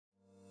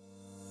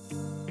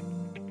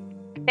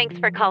Thanks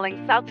for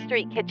calling South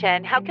Street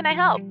Kitchen. How can I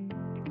help?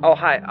 Oh,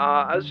 hi.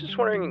 I was just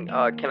wondering,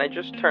 can I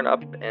just turn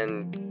up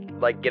and,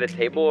 get a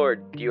table, or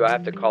do you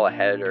have to call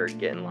ahead or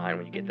get in line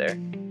when you get there?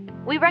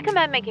 We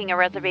recommend making a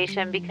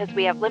reservation because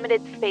we have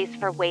limited space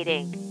for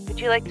waiting.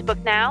 Would you like to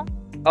book now?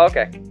 Oh,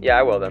 okay. Yeah,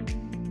 I will then.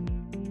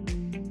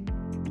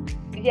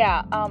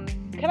 Yeah,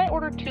 can I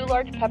order 2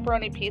 large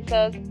pepperoni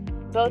pizzas,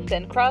 both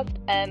thin crust,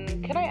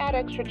 and can I add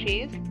extra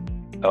cheese?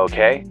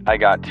 Okay, I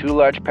got 2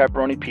 large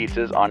pepperoni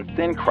pizzas on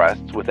thin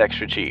crusts with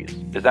extra cheese.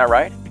 Is that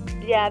right?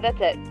 Yeah, that's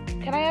it.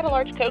 Can I add a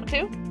large Coke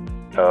too?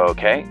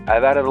 Okay,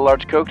 I've added a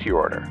large Coke to your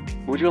order.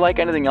 Would you like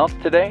anything else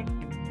today?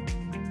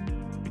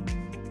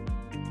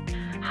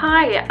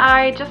 Hi,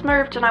 I just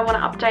moved and I want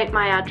to update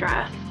my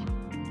address.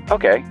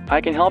 Okay,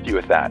 I can help you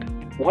with that.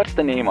 What's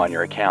the name on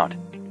your account?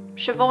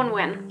 Siobhan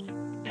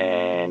Wynn,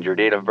 And your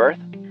date of birth?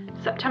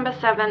 September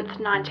 7th,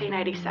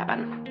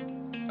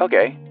 1987.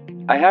 Okay,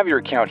 I have your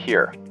account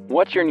here.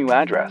 What's your new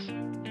address?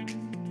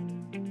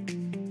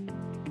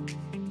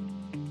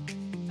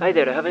 Hi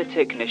there, I have a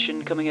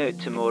technician coming out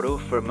tomorrow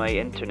for my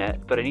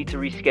internet, but I need to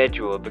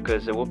reschedule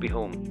because I won't be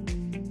home.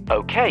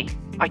 Okay,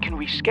 I can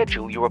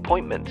reschedule your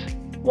appointment.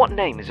 What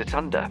name is it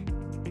under?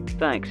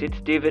 Thanks, it's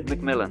David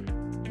McMillan.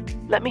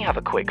 Let me have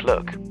a quick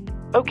look.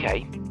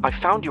 Okay, I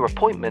found your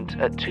appointment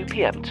at 2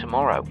 p.m.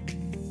 tomorrow.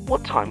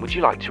 What time would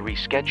you like to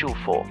reschedule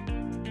for?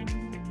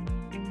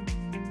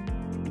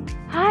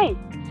 Hi,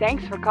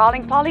 thanks for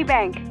calling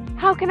Polybank.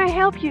 How can I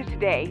help you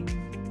today?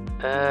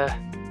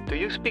 Do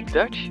you speak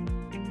Dutch?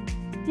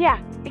 Ja,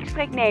 ik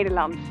spreek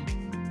Nederlands.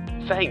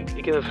 Fijn,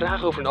 ik heb een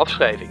vraag over een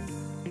afschrijving.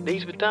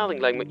 Deze betaling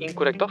lijkt me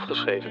incorrect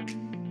afgeschreven.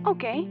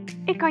 Oké,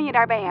 ik kan je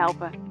daarbij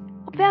helpen.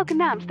 Op welke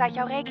naam staat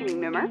jouw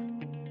rekeningnummer?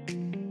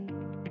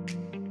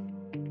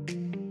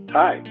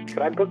 Hi,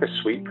 could I book a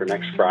suite for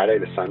next Friday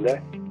to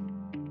Sunday?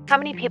 How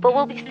many people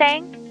will be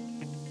staying?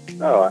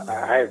 Oh,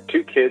 I have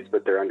 2 kids,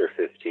 but they're under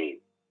 15.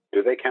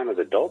 Do they count as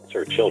adults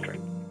or children?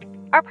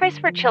 Our price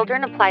for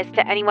children applies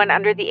to anyone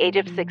under the age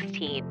of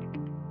 16.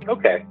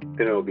 Okay,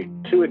 then it will be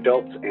 2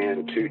 adults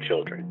and 2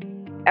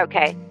 children.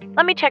 Okay,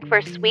 let me check for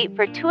a suite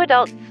for 2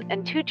 adults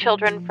and 2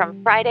 children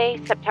from Friday,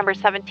 September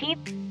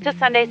 17th to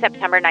Sunday,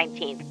 September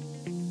 19th.